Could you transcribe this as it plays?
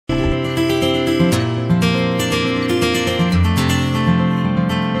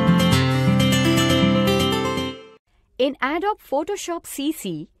In Adobe Photoshop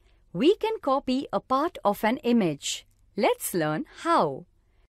CC, we can copy a part of an image. Let's learn how.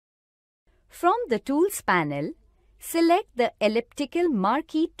 From the Tools panel, select the elliptical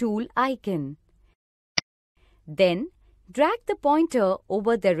marquee tool icon. Then, drag the pointer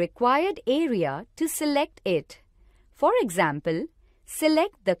over the required area to select it. For example,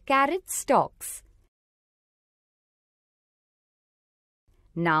 select the carrot stalks.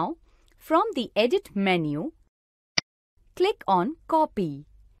 Now, from the Edit menu, click on Copy.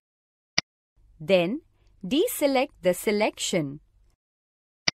 Then, deselect the selection.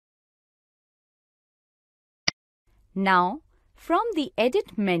 Now, from the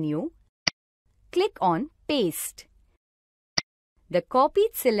Edit menu, click on Paste. The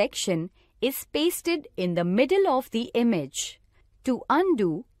copied selection is pasted in the middle of the image. To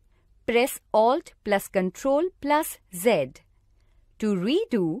undo, press Alt plus Ctrl plus Z. To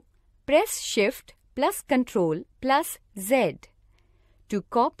redo, press Shift plus Ctrl plus Z. To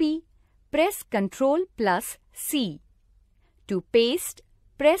copy, press Ctrl plus C. To paste,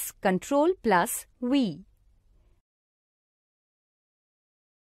 press Ctrl plus V.